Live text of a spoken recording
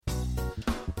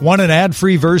Want an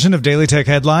ad-free version of Daily Tech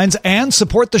Headlines and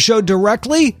support the show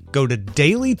directly? Go to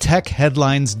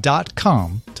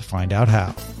dailytechheadlines.com to find out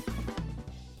how.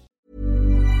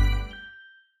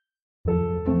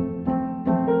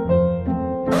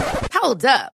 Hold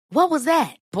up. What was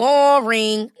that?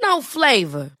 Boring. No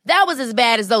flavor. That was as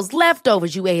bad as those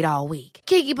leftovers you ate all week.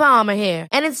 Keke Palmer here,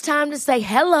 and it's time to say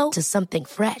hello to something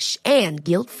fresh and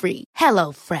guilt-free.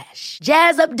 Hello Fresh.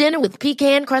 Jazz up dinner with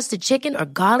pecan-crusted chicken or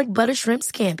garlic butter shrimp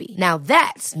scampi. Now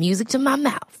that's music to my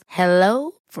mouth.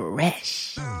 Hello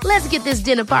Fresh. Let's get this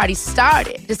dinner party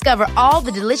started. Discover all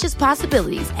the delicious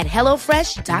possibilities at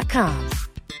hellofresh.com.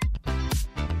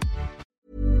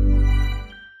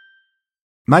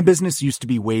 My business used to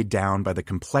be weighed down by the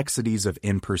complexities of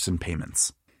in-person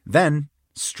payments. Then,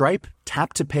 Stripe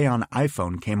Tap to Pay on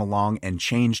iPhone came along and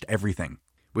changed everything.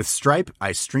 With Stripe,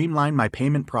 I streamlined my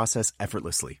payment process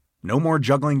effortlessly. No more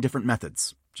juggling different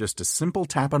methods. Just a simple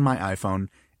tap on my iPhone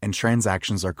and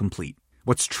transactions are complete.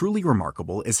 What's truly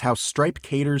remarkable is how Stripe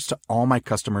caters to all my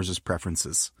customers'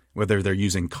 preferences. Whether they're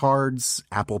using cards,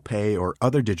 Apple Pay, or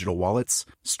other digital wallets,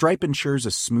 Stripe ensures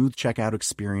a smooth checkout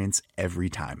experience every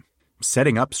time.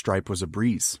 Setting up Stripe was a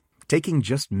breeze, taking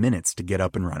just minutes to get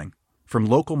up and running. From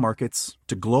local markets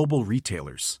to global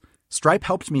retailers, Stripe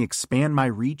helped me expand my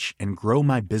reach and grow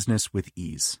my business with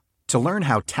ease. To learn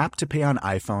how Tap to Pay on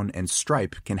iPhone and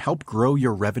Stripe can help grow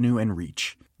your revenue and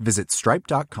reach, visit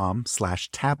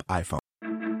stripe.com/tapiphone.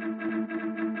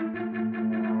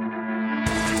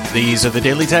 These are the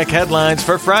Daily Tech headlines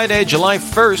for Friday, July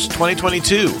 1st,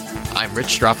 2022. I'm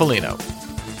Rich Straffolino.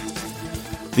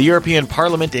 The European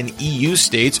Parliament and EU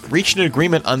states reached an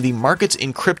agreement on the Markets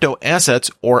in Crypto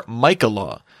Assets, or MiCA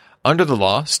law. Under the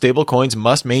law, stablecoins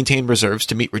must maintain reserves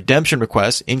to meet redemption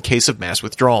requests in case of mass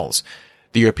withdrawals.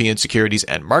 The European Securities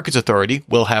and Markets Authority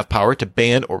will have power to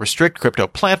ban or restrict crypto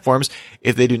platforms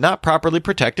if they do not properly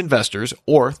protect investors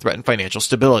or threaten financial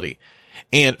stability.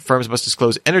 And firms must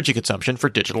disclose energy consumption for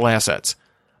digital assets.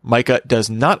 MiCA does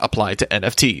not apply to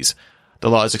NFTs. The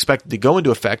law is expected to go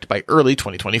into effect by early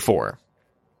 2024.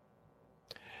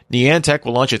 Niantic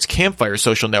will launch its Campfire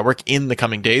social network in the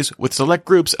coming days with select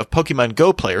groups of Pokemon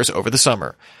Go players over the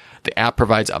summer. The app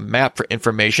provides a map for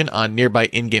information on nearby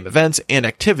in-game events and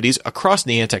activities across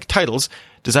Niantic titles,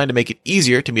 designed to make it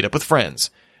easier to meet up with friends.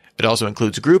 It also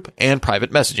includes group and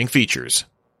private messaging features.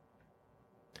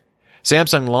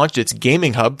 Samsung launched its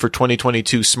Gaming Hub for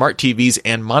 2022 smart TVs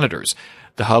and monitors.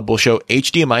 The hub will show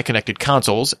HDMI-connected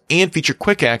consoles and feature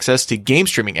quick access to game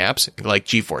streaming apps like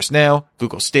GeForce Now,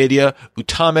 Google Stadia,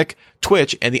 Utomic,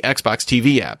 Twitch, and the Xbox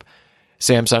TV app.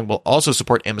 Samsung will also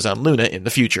support Amazon Luna in the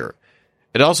future.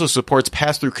 It also supports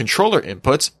pass-through controller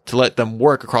inputs to let them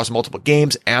work across multiple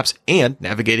games, apps, and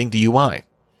navigating the UI.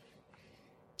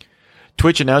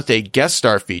 Twitch announced a guest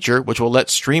star feature, which will let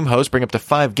stream hosts bring up to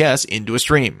 5 guests into a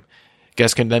stream.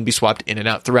 Guests can then be swapped in and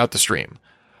out throughout the stream.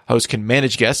 Hosts can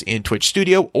manage guests in Twitch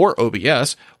Studio or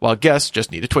OBS, while guests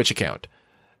just need a Twitch account.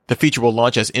 The feature will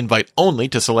launch as invite-only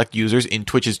to select users in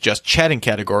Twitch's Just Chatting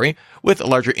category, with a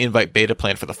larger invite beta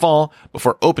planned for the fall,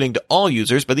 before opening to all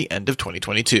users by the end of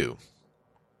 2022.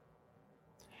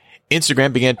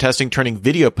 Instagram began testing turning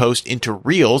video posts into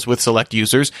Reels with select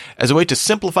users as a way to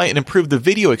simplify and improve the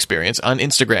video experience on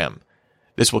Instagram.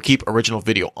 This will keep original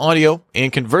video audio,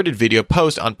 and converted video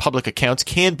posts on public accounts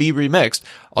can be remixed,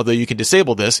 although you can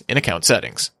disable this in account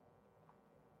settings.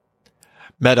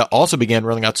 Meta also began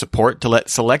rolling out support to let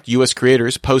select U.S.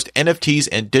 creators post NFTs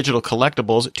and digital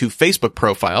collectibles to Facebook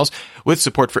profiles with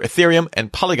support for Ethereum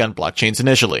and Polygon blockchains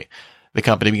initially. The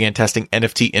company began testing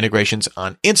NFT integrations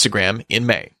on Instagram in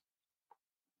May.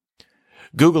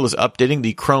 Google is updating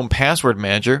the Chrome Password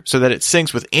Manager so that it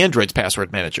syncs with Android's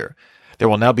Password Manager. There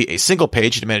will now be a single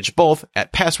page to manage both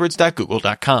at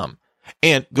passwords.google.com.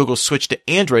 And Google's switch to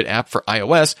Android app for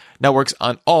iOS now works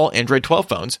on all Android 12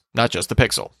 phones, not just the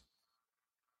Pixel.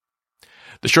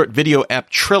 The short video app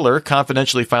Triller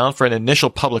confidentially filed for an initial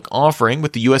public offering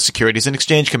with the U.S. Securities and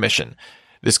Exchange Commission.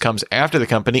 This comes after the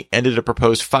company ended a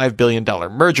proposed $5 billion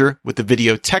merger with the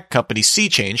video tech company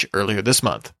SeaChange earlier this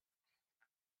month.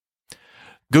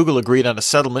 Google agreed on a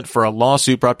settlement for a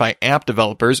lawsuit brought by app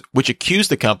developers, which accused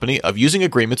the company of using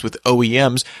agreements with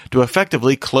OEMs to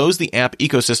effectively close the app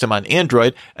ecosystem on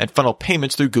Android and funnel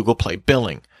payments through Google Play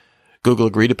billing. Google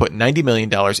agreed to put $90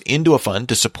 million into a fund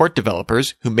to support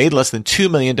developers who made less than $2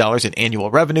 million in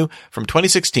annual revenue from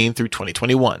 2016 through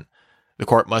 2021. The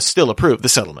court must still approve the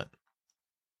settlement.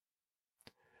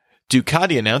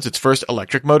 Ducati announced its first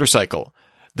electric motorcycle.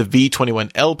 The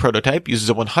V21L prototype uses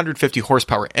a 150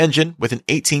 horsepower engine with an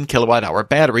 18 kilowatt hour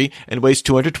battery and weighs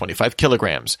 225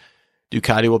 kilograms.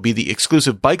 Ducati will be the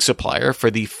exclusive bike supplier for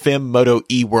the FIM Moto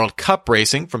E World Cup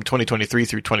racing from 2023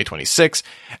 through 2026,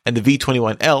 and the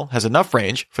V21L has enough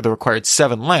range for the required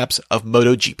 7 laps of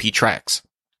MotoGP tracks.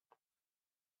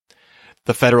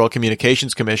 The Federal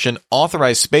Communications Commission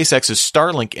authorized SpaceX's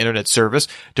Starlink internet service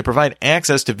to provide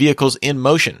access to vehicles in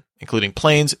motion, including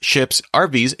planes, ships,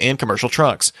 RVs, and commercial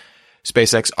trucks.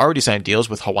 SpaceX already signed deals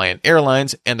with Hawaiian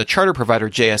Airlines and the charter provider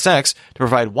JSX to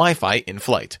provide Wi-Fi in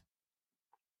flight.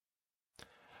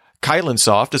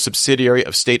 Kylin-Soft, a subsidiary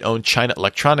of state-owned China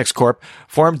Electronics Corp.,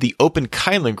 formed the Open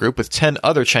Kylin Group with 10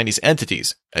 other Chinese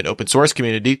entities, an open-source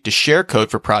community to share code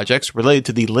for projects related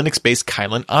to the Linux-based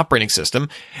Kylin operating system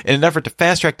in an effort to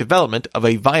fast-track development of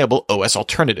a viable OS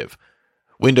alternative.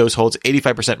 Windows holds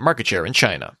 85% market share in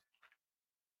China.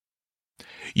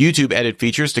 YouTube added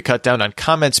features to cut down on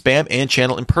comment spam and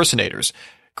channel impersonators.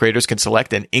 Creators can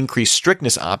select an increased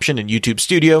strictness option in YouTube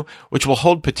Studio, which will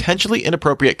hold potentially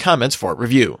inappropriate comments for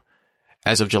review.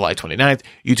 As of July 29th,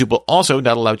 YouTube will also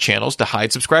not allow channels to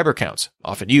hide subscriber counts,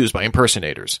 often used by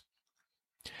impersonators.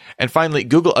 And finally,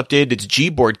 Google updated its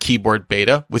Gboard keyboard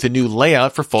beta with a new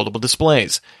layout for foldable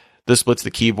displays. This splits the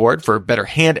keyboard for better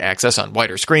hand access on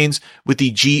wider screens, with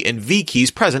the G and V keys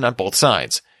present on both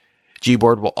sides.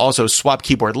 Gboard will also swap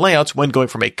keyboard layouts when going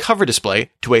from a cover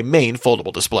display to a main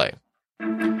foldable display.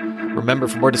 Remember,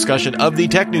 for more discussion of the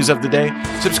tech news of the day,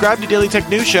 subscribe to Daily Tech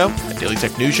News Show at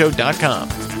dailytechnewsshow.com.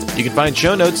 You can find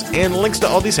show notes and links to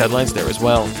all these headlines there as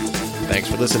well. Thanks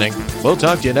for listening. We'll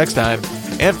talk to you next time.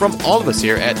 And from all of us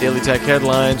here at Daily Tech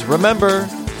Headlines, remember,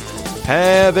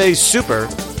 have a super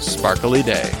sparkly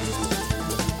day.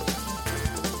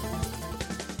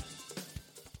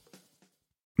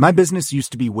 My business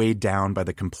used to be weighed down by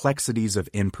the complexities of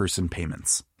in-person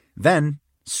payments. Then,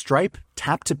 Stripe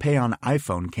Tap to Pay on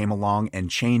iPhone came along and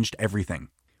changed everything.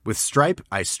 With Stripe,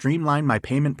 I streamlined my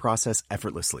payment process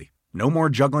effortlessly. No more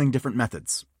juggling different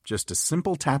methods. Just a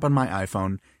simple tap on my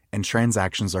iPhone and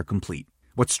transactions are complete.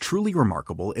 What's truly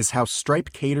remarkable is how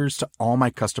Stripe caters to all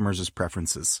my customers'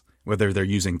 preferences. Whether they're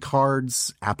using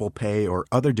cards, Apple Pay, or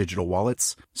other digital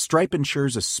wallets, Stripe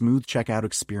ensures a smooth checkout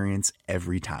experience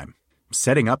every time.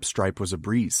 Setting up Stripe was a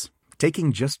breeze,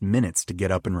 taking just minutes to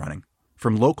get up and running.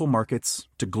 From local markets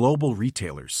to global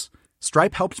retailers,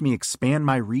 Stripe helped me expand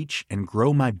my reach and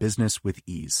grow my business with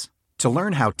ease. To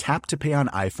learn how Tap to Pay on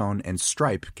iPhone and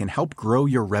Stripe can help grow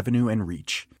your revenue and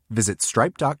reach, visit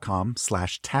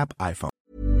stripe.com/tapiphone.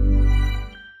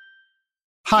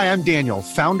 Hi, I'm Daniel,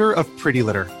 founder of Pretty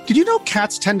Litter. Did you know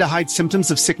cats tend to hide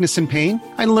symptoms of sickness and pain?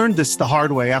 I learned this the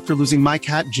hard way after losing my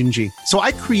cat, Gingy. So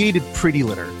I created Pretty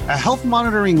Litter, a health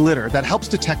monitoring litter that helps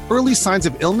detect early signs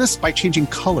of illness by changing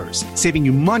colors, saving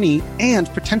you money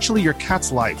and potentially your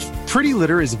cat's life. Pretty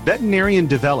Litter is veterinarian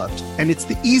developed, and it's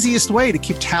the easiest way to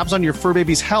keep tabs on your fur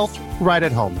baby's health right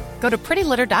at home. Go to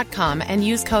prettylitter.com and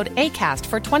use code ACAST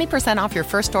for 20% off your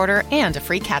first order and a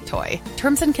free cat toy.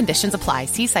 Terms and conditions apply.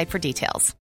 See site for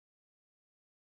details.